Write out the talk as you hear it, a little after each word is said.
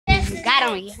Got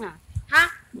on you, huh? Huh?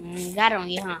 Got on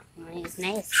you, huh? It's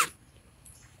nasty.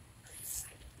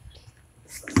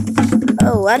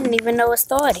 Oh, I didn't even know it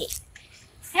started.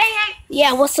 Hey.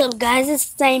 Yeah, what's up, guys? It's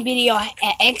the same video. I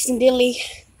accidentally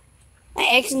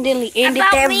ended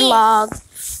About that me. vlog.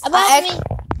 About me.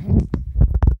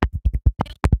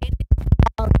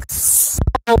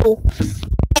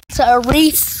 So to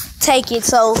retake it.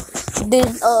 So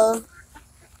this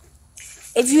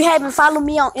if you haven't followed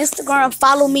me on Instagram,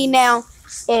 follow me now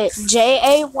at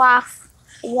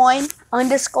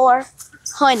JAY1_100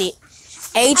 HUNNID.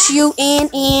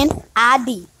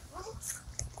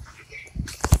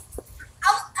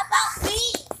 About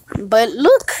me. But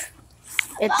look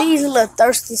at these little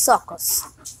thirsty suckers.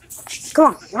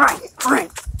 Come on, right.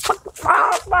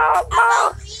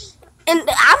 And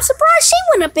I'm surprised she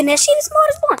went up in there. She the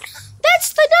smartest one.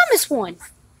 That's the dumbest one.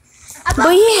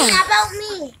 But yeah. About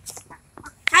me.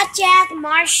 Hashtag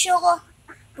Marshall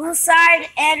Broussard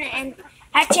and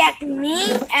hashtag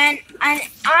me and on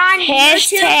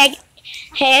YouTube.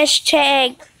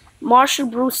 Hashtag Marshall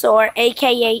Broussard,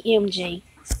 aka MJ.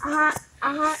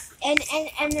 And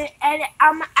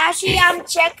I'm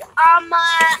check on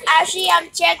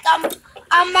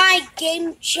my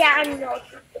game channel.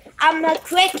 I'm a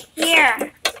click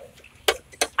here.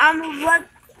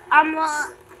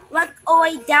 Look all the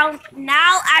way down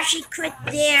now. Actually click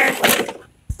there.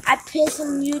 I put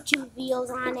some YouTube videos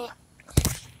on it.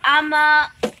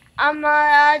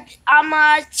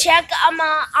 Check on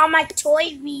my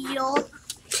toy video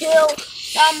too.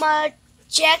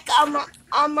 Check on my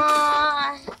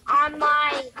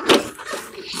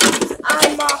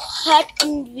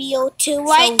hunting video too,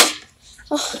 right?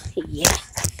 Yeah.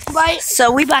 Right.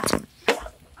 So we about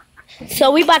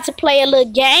to play a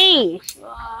little game.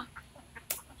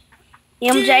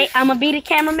 MJ, I'm gonna be the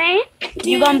cameraman.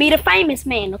 You gonna be the famous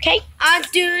man, okay? I'll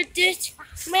do this,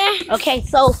 man. Okay,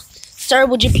 so sir,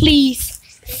 would you please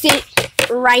sit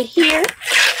right here?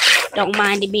 Don't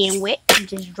mind it being wet.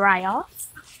 Just dry off.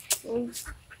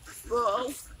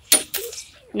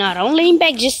 No, don't lean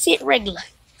back. Just sit regular.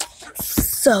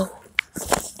 So,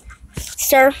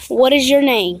 sir, what is your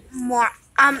name?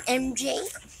 I'm MJ.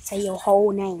 Say your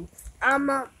whole name. I'm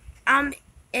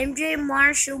MJ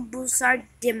Marshall Broussard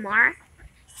Demar.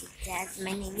 That's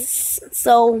my name.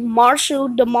 So Marshall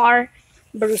Demar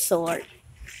Broussard.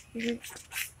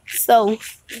 So,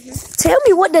 tell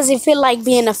me, what does it feel like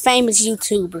being a famous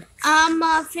YouTuber?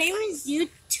 Famous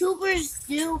YouTubers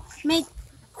do make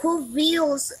cool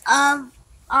videos of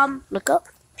Look up.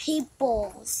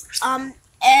 people's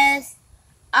as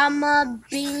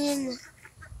being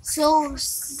so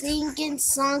singing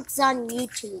songs on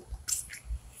YouTube.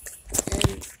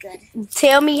 It's good.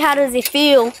 Tell me, how does it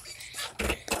feel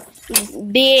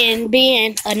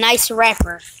being a nice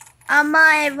rapper?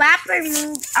 My rapper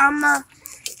means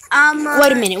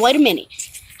Wait a minute.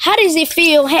 How does it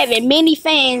feel having many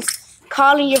fans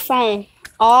calling your phone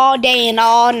all day and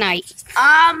all night?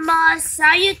 So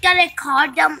you gotta call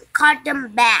them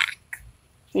back.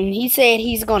 And he said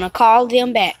he's gonna call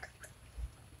them back.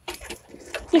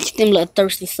 Look at them little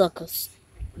thirsty suckers.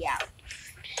 Yeah.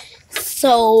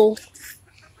 So,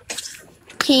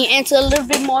 can you answer a little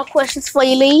bit more questions before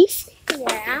you leave?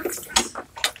 Yeah.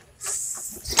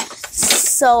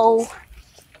 So,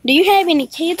 do you have any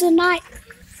kids or not?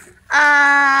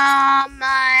 I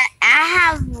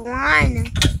have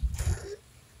one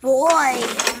boy.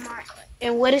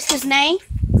 And what is his name?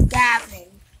 Gavin.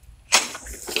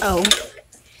 Oh.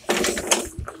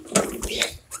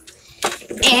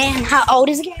 And how old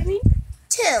is Gavin?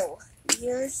 2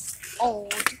 years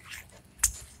old.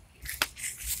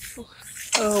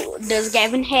 Oh, does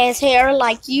Gavin has hair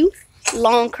like you?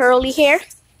 Long curly hair?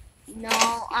 No,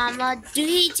 do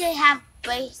he to have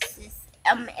braces?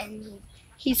 And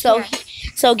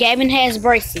So Gavin has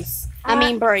braces. I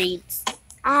mean braids.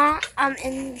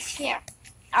 in here.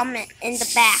 In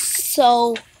the back.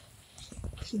 So,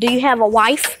 do you have a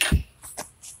wife?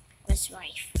 Which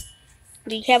wife?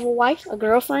 Do you have a wife? A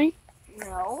girlfriend?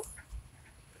 No.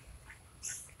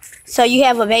 So you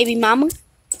have a baby mama?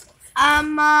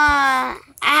 I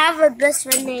have a best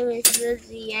friend named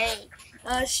Lizzie A.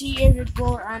 She is a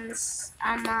girl.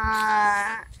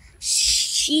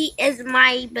 She is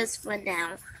my best friend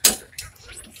now.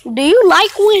 Do you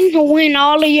like when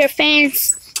all of your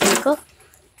fans?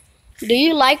 Do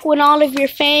you like when all of your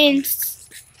fans?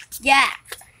 Yeah.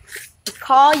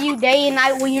 Call you day and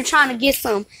night when you're trying to get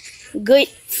some good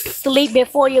sleep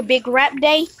before your big rap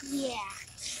day? Yeah.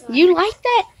 Sure. You like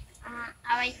that?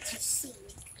 I like to see.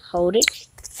 Hold it.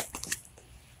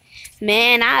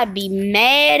 Man, I'd be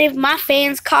mad if my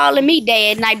fans calling me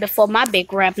day and night before my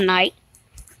big rap night.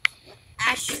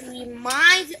 actually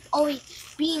mine's always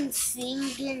being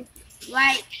singing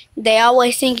like They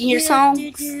always singing your songs.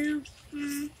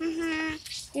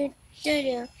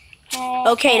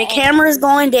 Okay, the camera's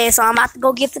going dead, so I'm about to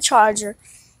go get the charger.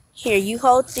 Here, you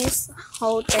hold this,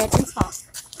 hold that, and talk.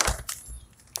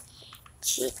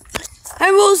 I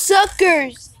roll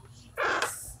suckers.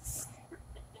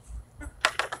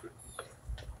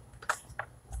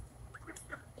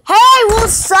 Hey, we're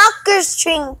suckers,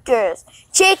 chickens.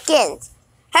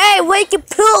 Hey, wake your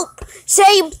poop.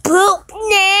 Say poop.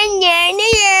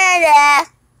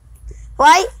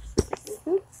 Right?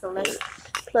 So let's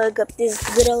plug up this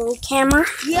good old camera.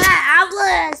 Yeah, I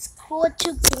was cool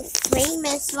to be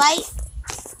famous, right?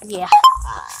 Yeah.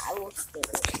 I will do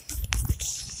it.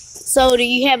 So do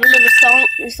you have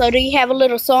a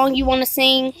little song? You want to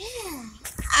sing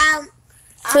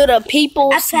to the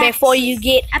people before you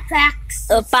get up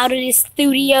out of this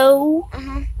studio?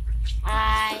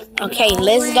 Okay,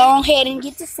 let's go ahead and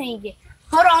get to singing.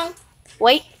 Hold on.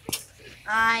 Wait.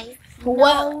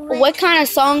 What kind of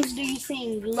songs do you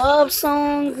sing? Love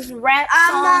songs, rap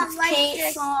songs,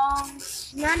 kid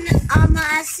songs?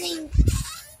 I sing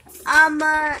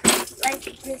like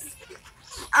this.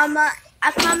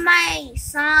 I found my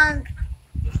song.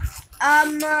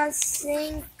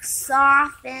 Sing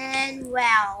soft and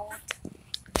well.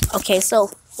 Okay, so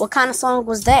what kind of song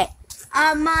was that?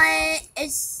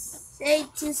 It's say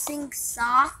to sing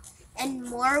soft and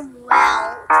more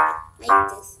well, like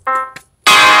this.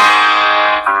 I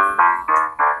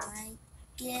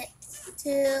get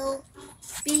to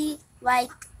be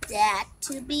like that,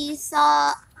 to be so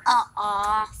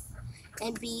off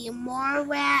and be more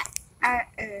wet. I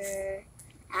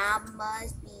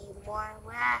must be more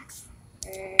wet.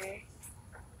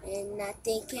 And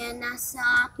nothing cannot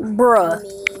stop Bruh.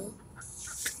 me.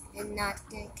 And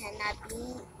nothing cannot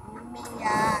beat me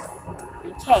up.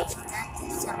 Okay.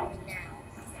 Nothing stop me now.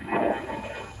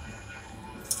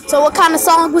 So what kind of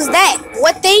song was that?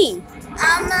 What theme?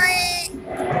 I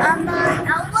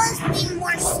was being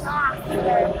more softer.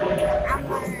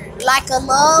 Like a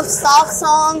love soft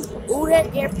song? Ooh,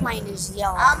 that airplane is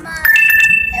yellow.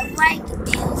 Like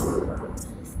this.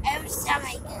 Every time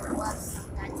I get was.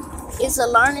 It's a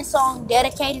learning song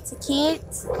dedicated to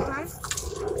kids?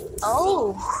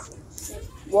 Oh.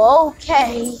 Well,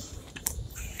 okay.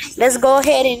 Let's go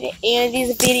ahead and end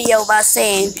this video by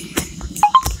saying,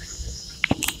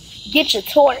 get your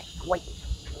tour. Wait.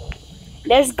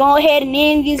 Let's go ahead and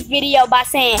end this video by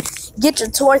saying, get your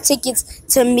tour tickets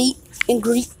to meet and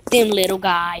greet them little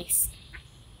guys.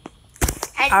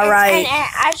 All right. And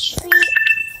actually,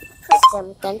 put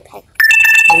them gunpack.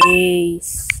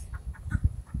 Peace.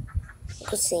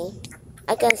 See,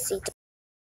 I can see.